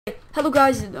Hello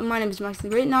guys, my name is Max the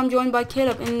Great, and I'm joined by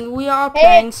Caleb, and we are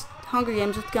playing Hunger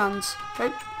Games with guns,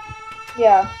 right?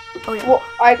 Yeah. Oh yeah. Well,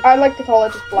 I like to call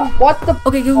it just black. What the?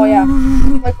 Okay, go. Oh yeah.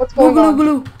 Like what's going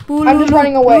on? I'm just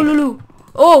running away.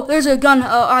 Oh, there's a gun.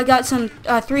 I got some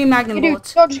 3 Magnum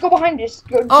bullets. No, just go behind. Just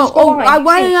go Why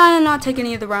behind. did I not take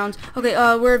any of the rounds? Okay,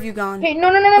 where have you gone? Hey,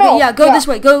 no. Okay, yeah, go this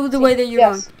way. Go the way that you're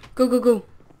going. Go.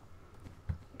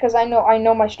 Because I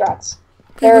know my strats.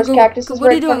 Okay, There's go. cactuses What are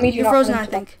right you in front of doing? me. You're frozen, I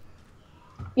think.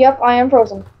 Yep, I am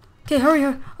frozen. Okay, hurry.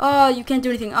 You can't do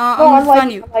anything. I'm No, gonna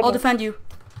defend you. I'll defend you.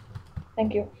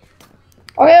 Thank you.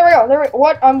 Okay, there we go.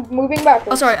 What? I'm moving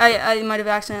backwards. Oh, sorry. I might have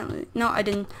accidentally. No, I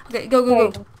didn't. Okay,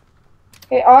 go.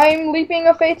 Okay, I'm leaping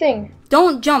a fating.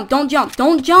 Don't jump.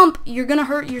 You're gonna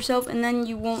hurt yourself, and then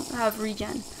you won't have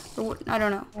regen. Or what? I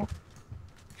don't know.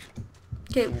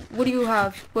 Okay, what do you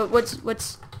have? What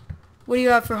do you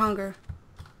have for hunger?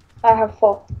 I have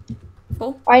full.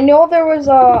 Full? I know there was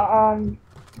a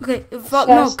Okay,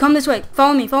 no, come this way.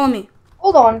 Follow me.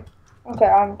 Hold on. Okay,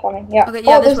 I'm coming. Yeah. Okay,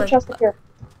 yeah, there's a chest up here.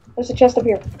 There's a chest up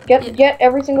here. Get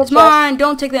every single chest. It's mine.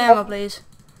 Don't take the ammo, please.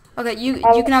 Okay, you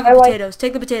can have the potatoes.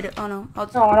 Take the potato. Oh no. No,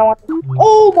 I don't want to.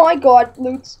 Oh my God,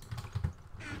 loots.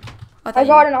 I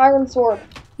got an iron sword.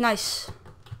 Nice.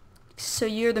 So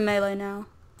you're the melee now.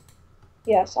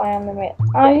 Yes, I am the melee.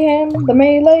 I am the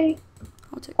melee.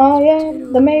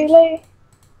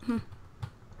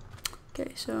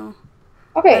 Okay, so.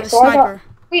 Okay, so sniper.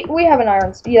 We have an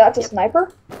iron. Yeah, that's a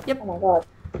sniper. Yep. Oh my God.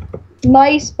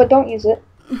 Nice, but don't use it.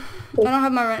 I don't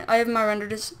have I have my render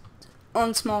just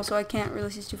on small, so I can't really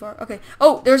see too far. Okay.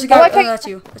 Oh, there's a guy. That's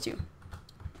you.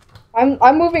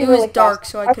 I'm moving really fast. It was dark,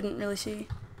 so I couldn't really see.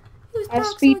 I have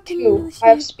speed 2. I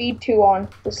have speed 2 on.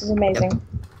 This is amazing. Yep.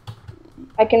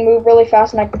 I can move really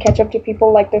fast, and I can catch up to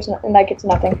people like it's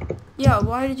nothing. Yeah.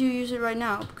 Why did you use it right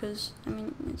now? Because I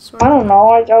mean, it's sort of. I don't know.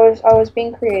 I was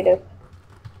being creative,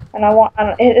 and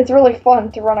it's really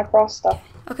fun to run across stuff.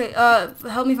 Okay.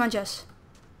 Help me find chests.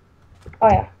 Oh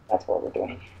yeah, that's what we're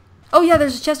doing. Oh yeah,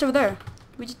 there's a chest over there.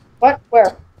 What?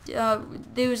 Where?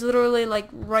 It was literally like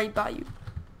right by you.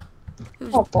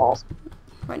 It was balls.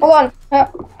 Right Hold on.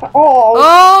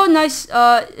 Oh, nice.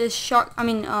 It's shot. I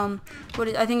mean,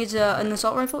 I think it's an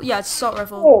assault rifle. Yeah, it's an assault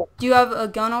rifle. Oh. Do you have a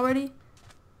gun already?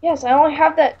 Yes, I only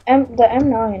have the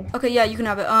M9. Okay, yeah, you can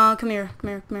have it. Come here.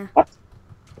 What?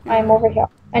 I'm over here.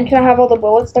 And can I have all the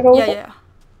bullets that go with it? Yeah.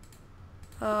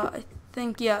 I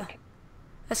think yeah.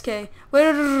 SK.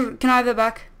 Wait, can I have it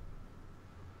back?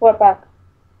 What back?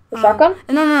 The shotgun?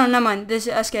 No, not mine. This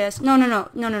is SKS. No.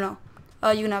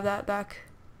 You can have that back.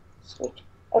 Sweet.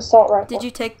 Assault rifle.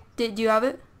 Did you have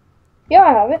it? Yeah,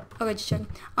 I have it. Okay, just checking.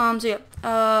 So yeah.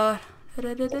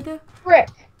 Frick.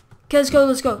 Okay,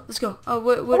 let's go.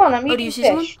 What Hold on, I'm do you eating see fish.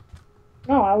 Someone?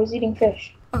 No, I was eating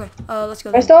fish. Okay, let's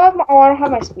go. I still have I don't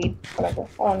have my speed. Whatever.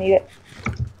 I don't need it.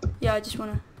 Yeah, I just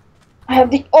wanna. I have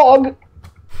the AUG.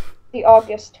 The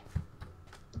August.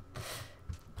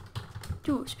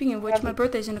 Dude, speaking of which, my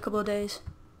birthday's in a couple of days.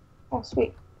 Oh,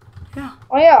 sweet. Yeah.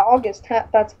 Oh yeah, August.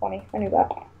 That's funny. I knew that.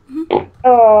 Mm-hmm.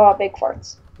 Oh, big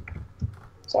farts.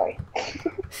 Sorry.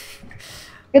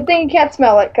 Good thing you can't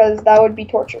smell it, because that would be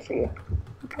torture for you.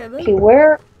 Okay, then. Okay,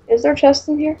 where is there a chest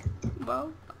in here?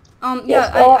 Well,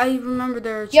 yes, yeah, I remember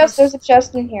there are chests. Yes, there's a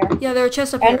chest in here. Yeah, there are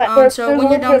chests up here. So when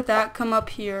you're done with that, come up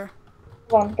here.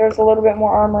 Hold on, there's a little bit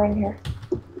more armor in here.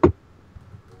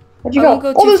 Where'd you go?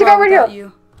 Oh, there's a guy right here.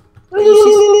 You.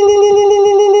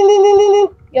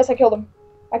 Yes, I killed him.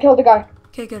 I killed a guy.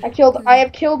 Okay, good. I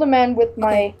have killed a man with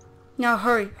my. Now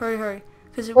hurry. Where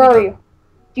are you?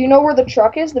 Do you know where the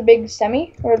truck is? The big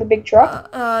semi or the big truck?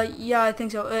 Yeah, I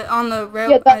think so. On the rail.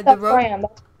 Yeah, that's the road. where I am.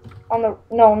 That's no,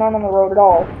 not on the road at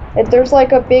all. There's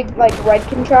like a big red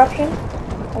contraption,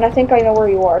 and I think I know where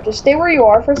you are. Just stay where you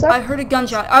are for a sec. I heard a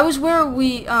gunshot. I was where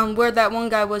where that one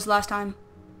guy was last time.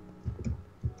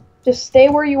 Just stay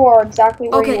where you are, exactly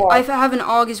where you are. Okay, I have an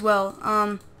AUG as well.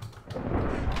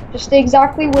 Just stay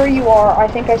exactly where you are. I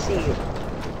think I see you.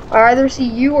 I either see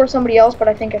you or somebody else, but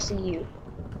I think I see you.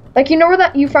 Like, you know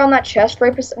where you found that chest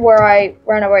right where I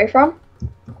ran away from?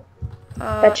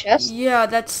 That chest? Yeah,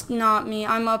 that's not me.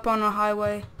 I'm up on a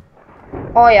highway.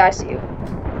 Oh, yeah, I see you.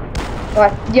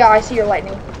 Yeah, I see your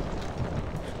lightning.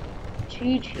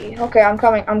 GG. Okay, I'm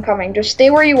coming. Just stay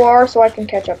where you are so I can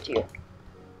catch up to you.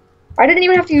 I didn't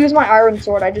even have to use my iron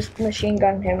sword. I just machine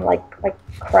gunned him like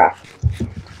crap.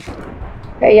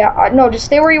 Okay, yeah. No, just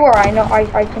stay where you are. I know.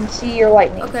 I can see your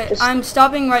lightning. Okay, I'm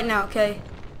stopping right now. Okay.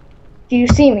 Do you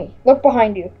see me? Look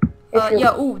behind you.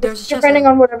 Yeah. Ooh, there's a chest. Depending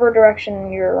on whatever direction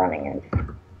you're running in.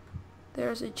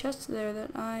 There's a chest there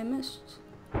that I missed.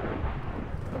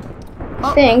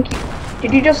 I think.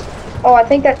 Did you just? Oh, I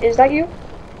think is that you?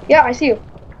 Yeah, I see you.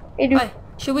 Hey, dude. Hi.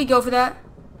 Should we go for that?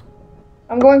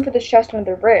 I'm going for this chest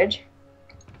under the bridge.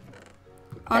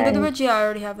 Under the And- bridge? Yeah, I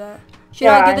already have that. Should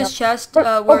Yeah, I get I this know. chest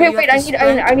But- where okay, you wait. have I to need.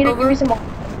 sprint I need to give over? you some more.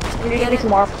 I need to Get give you it? some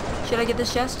more. Should I get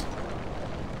this chest?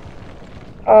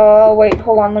 Wait.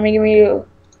 Hold on. Let me give you.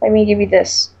 Let me give you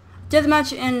this.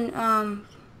 Deathmatch and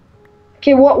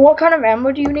Okay. What kind of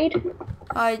ammo do you need?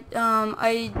 I don't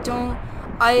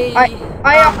I actually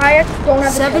don't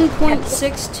have the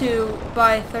chest. 7.62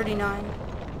 by 39.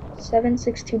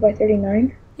 762 by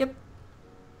 39. Yep.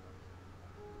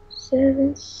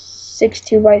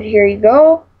 762 by. Here you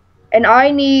go. And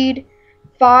I need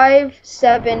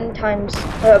 5.7 times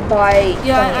by.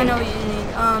 Yeah, 28. I know what you need.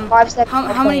 5.7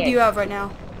 by How many do 28. you have right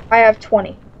now? I have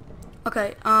 20.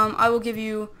 Okay. I will give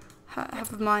you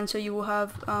half of mine, so you will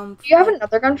have Do you have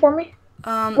another gun for me?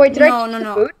 Wait, Wait, did I no, give no, you the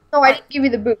no. boot? No, I didn't give you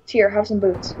the boots. Here, have some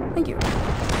boots. Thank you.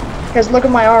 Because look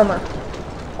at my armor.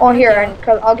 Oh, here, you. and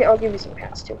cause I'll give you some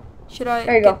pants too. Should I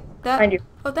There you get go. that? Behind you.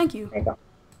 Oh, thank you. There you go.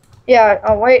 Yeah.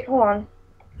 Oh, wait, hold on.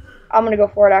 I'm gonna go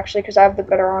for it actually because I have the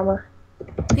better armor.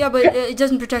 Yeah, but it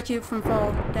doesn't protect you from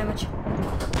fall damage.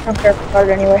 I don't care about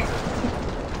it anyway.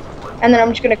 And then I'm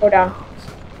just gonna go down.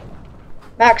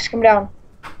 Max, come down.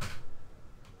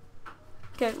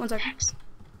 Okay, one second.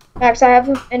 Max, I have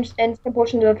an instant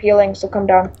potion of healing, so come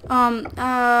down.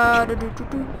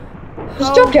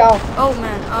 Just jump down. Oh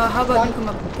man, how about you come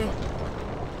up? Okay.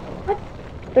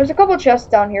 There's a couple chests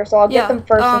down here, so I'll get them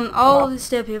first. I'll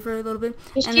stay up here for a little bit,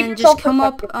 Just and keep then yourself just come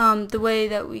up protected. the way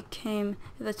that we came,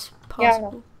 if that's Yeah, I know.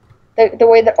 possible. The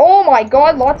way that. Oh my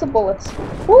god, lots of bullets.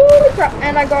 Holy crap.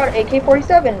 And I got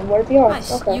AK-47. What are the odds?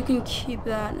 Nice. Okay. You can keep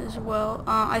that as well.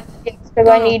 Yes, because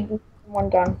I need one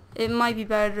gun. It might be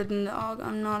better than the AUG.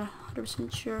 I'm not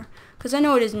 100% sure, because I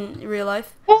know it isn't in real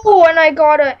life. Oh, and I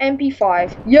got a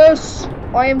MP5. Yes!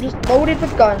 I am just loaded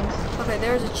with guns. Okay,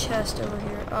 there's a chest over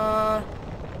here.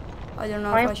 I don't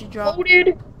know I if am I should drop.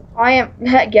 loaded. I am.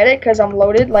 Get it? Because I'm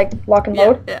loaded, like lock and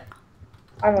load. Yeah.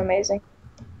 I'm amazing.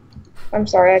 I'm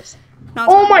sorry. No, it's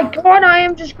Oh not my wrong. god, I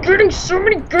am just getting so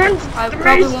many guns. I It's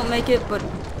probably amazing. won't make it, but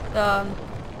oh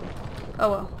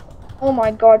well. Oh my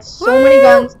god, so many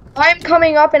guns. I'm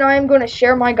coming up and I am going to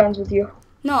share my guns with you.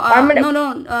 No, I'm gonna-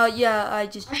 no. Yeah, I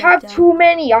just I jumped have down. too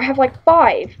many. I have like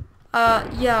 5.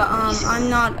 Yeah. I'm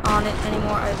not on it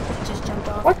anymore. I just jumped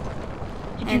off. What?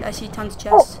 And I see tons of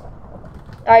chests.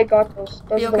 I got those.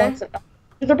 Those You are the okay? ones that.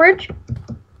 To the bridge?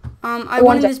 I The went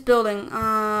ones in that- this building.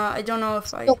 I don't know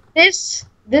if No, this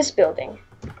building.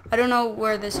 I don't know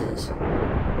where this is.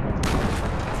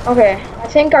 Okay, I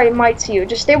think I might see you.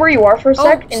 Just stay where you are for a Oh,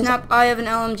 sec. snap. I have an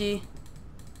LMG.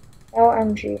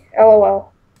 LMG.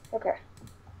 LOL. Okay.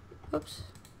 Oops.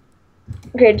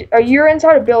 Okay, you're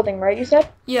inside a building, right? You said?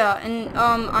 Yeah, and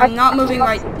I'm not moving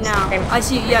right now. I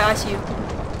see you. Yeah, I see you.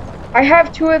 I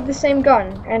have 2 of the same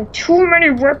gun and too many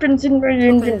weapons in my Okay,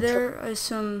 inventory. there is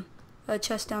some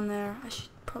chest down there. I should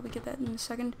probably get that in a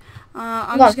second.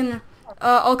 I'm Hold just gonna.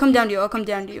 I'll come down to you. I'll come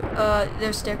down to you.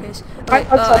 There's staircase. Okay,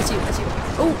 outside. I see you. I see you.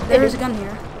 Oh, there is a gun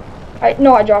here.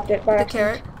 No, I dropped it by The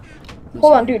accident. carrot. I'm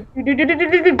Hold on, sorry.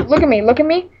 dude. Look at me. Look at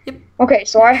me. Yep. Okay,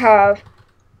 so I have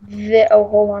oh,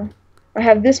 hold on. I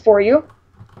have this for you.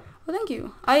 Well, thank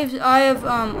you. I have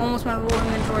almost my whole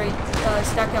inventory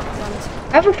stacked up with guns.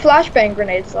 I have a flashbang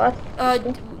grenade, so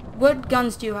that's What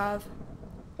guns do you have?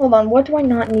 hold on, what do I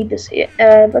not need this? I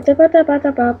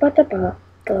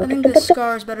think the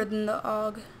Scar is better than the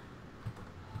AUG.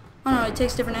 Oh no, it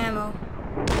takes different ammo.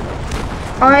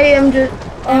 I am just.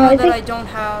 Ammo I that think I don't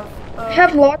have. I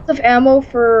have lots of ammo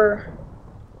for.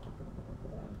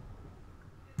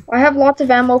 I have lots of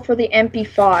ammo for the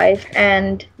MP5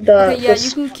 and the. Okay, yeah, the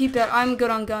you can keep that. I'm good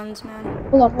on guns, man.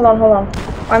 Hold on.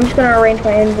 I'm just gonna arrange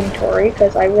my inventory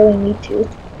because I really need to.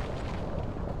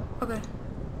 Okay.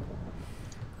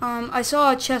 I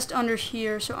saw a chest under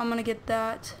here, so I'm gonna get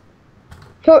that.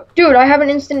 So, dude, I have an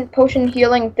instant potion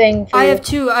healing thing for I you. have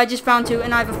 2. I just found 2,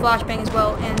 and I have a flashbang as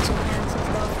well, and some hands and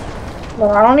stuff. No,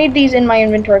 I don't need these in my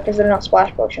inventory because they're not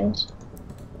splash potions.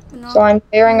 No. So I'm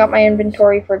clearing up my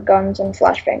inventory for guns and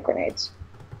flashbang grenades.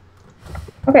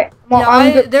 Okay. Well,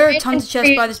 Yeah, there are tons of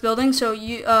chests by this building, so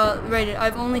you rate it.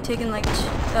 I've only taken like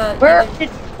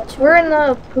Where in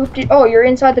the poop did? Oh, you're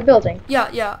inside the building. yeah.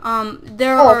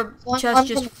 There Oh, are well, chests I'm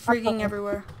just coming. freaking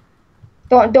everywhere.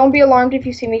 Don't be alarmed if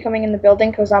you see me coming in the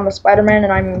building because I'm a Spider-Man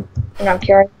and I'm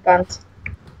carrying guns.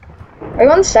 Are you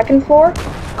on the second floor?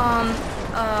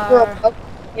 You're above?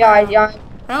 Yeah. I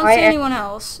don't I see am- anyone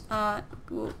else.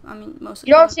 Well, I mean, most of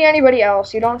You don't see anybody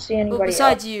else. You don't see anybody Well,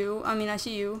 besides else. you, I mean, I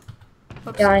see you.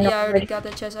 Oops, Yeah, I know. I already got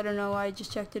that chest. I don't know why. I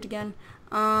just checked it again.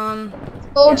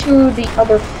 Go to the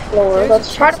other floor. There's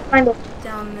Let's a try to chest. find a.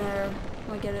 Down there.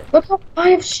 Oh my get it. Look how I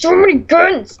have so many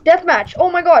guns. Deathmatch. Oh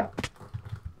my god.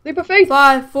 Leap of faith.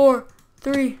 5, 4,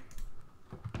 3,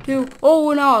 2. Oh,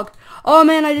 an og. Oh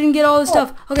man, I didn't get all this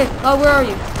stuff. Okay, where are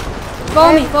you?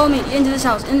 Follow me into this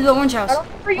house, into the orange house. I don't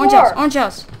know where you Orange are. house, orange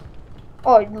house.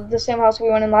 Oh, the same house we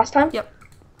went in last time? Yep.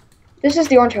 This is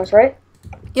the orange house, right?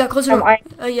 Yeah, close the door.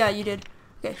 Yeah, you did.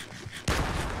 Okay.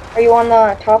 Are you on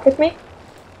the top with me?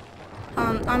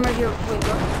 I'm right here. Wait,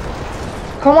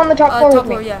 what? Come on the top floor Top with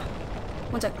floor, me. yeah.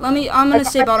 One sec. I'm gonna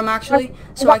stay bottom actually,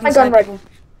 so got I can my gun snipe ready. people.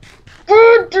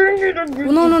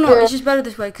 Well, no. It's just better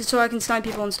this way, so I can snipe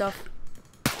people and stuff.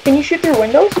 Can you shoot through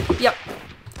windows? Yep.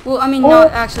 Well, I mean,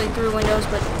 not actually through windows,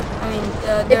 but I mean,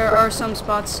 there are some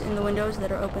spots in the windows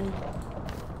that are open.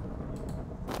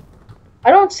 I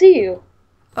don't see you.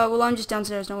 Well, I'm just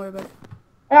downstairs. Don't worry about it.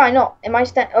 Yeah, I know. Am I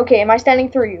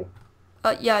standing through you?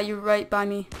 Yeah, you're right by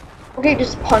me. Okay,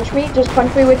 just punch me. Just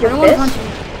punch me with I your don't want fist. to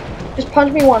punch you. Just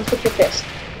punch me once with your fist.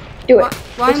 Do it.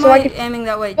 Why am I aiming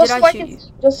that way? Did I shoot you?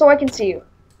 Just so I can see you.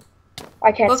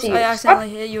 I can't see you. I accidentally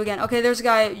hit you again. Okay, there's a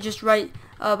guy just right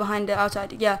behind the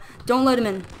outside. Yeah, don't let him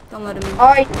in. Don't let him in.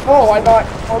 I got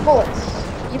more bullets.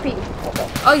 Yippee. Okay.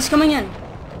 Oh, he's coming in.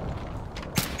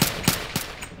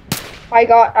 I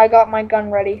got my gun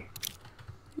ready.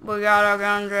 We got our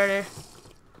guns ready.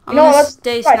 I'm You know, gonna let's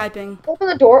stay try. sniping. Open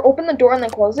the door and then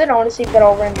close it. I want to see if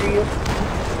that'll render you.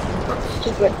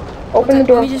 Just good. Open the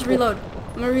door. Let me just reload.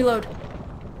 I'm gonna reload.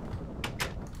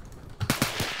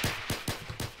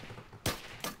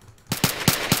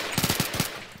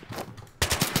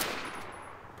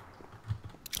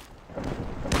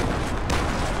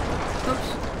 Oops.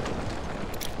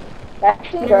 That's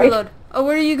I'm gonna great. reload. Oh,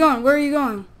 where are you going? Where are you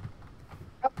going?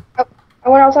 I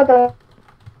went outside the.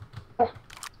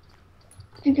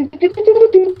 Dude, be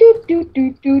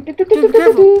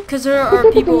careful, because there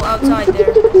are people outside there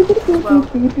as well.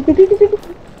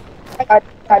 I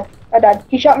died.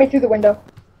 He shot me through the window.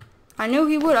 I knew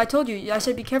he would. I told you. I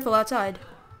said be careful outside.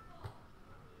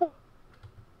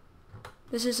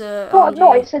 This is a. Oh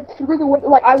no! I said through the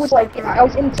window. I was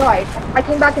inside. I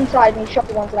came back inside and he shot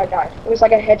me once and I died. It was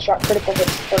like a headshot critical hit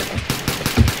person.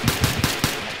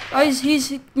 Oh,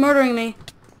 he's murdering me.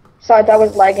 Besides, I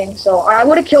was lagging, so I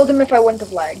would have killed him if I wouldn't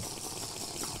have lagged.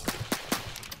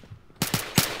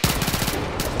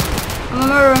 I'm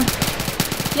gonna murder him.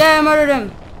 Yeah, I murdered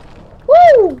him.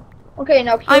 Woo! Okay,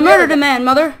 now I murdered a man,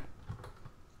 mother.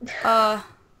 Oh,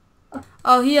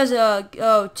 he has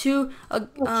two.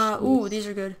 Ooh, these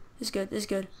are good. This is good. This is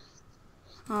good.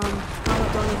 Don't need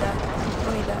that.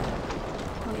 Don't need that.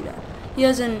 Don't need that. He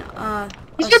has an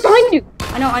He's right behind you.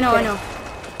 I know.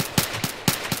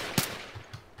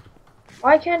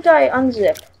 Why can't I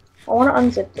unzip? I want to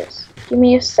unzip this. Give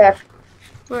me a sec.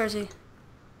 Where is he?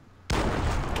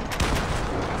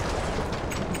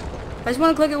 I just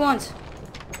want to click it once.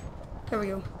 There we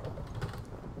go.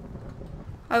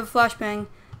 I have a flashbang,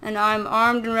 and I'm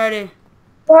armed and ready.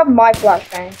 I'll have my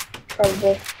flashbang,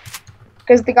 probably.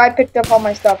 Because the guy picked up all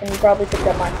my stuff, and he probably picked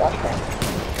up my flashbang.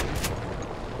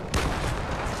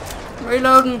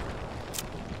 Reloading.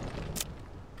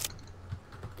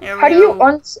 How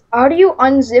do you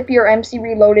unzip your MC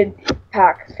Reloaded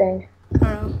pack thing?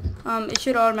 I don't know. It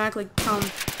should automatically come.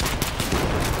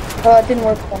 It didn't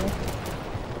work for me.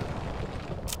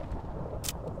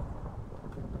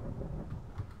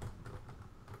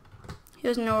 He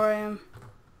doesn't know where I am.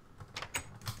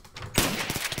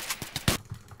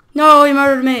 No, he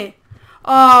murdered me.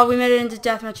 Oh, we made it into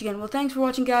deathmatch again. Well, thanks for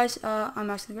watching, guys. I'm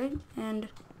Max the Great, and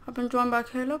I've been joined by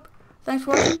Caleb. Thanks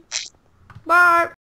for watching. Bye.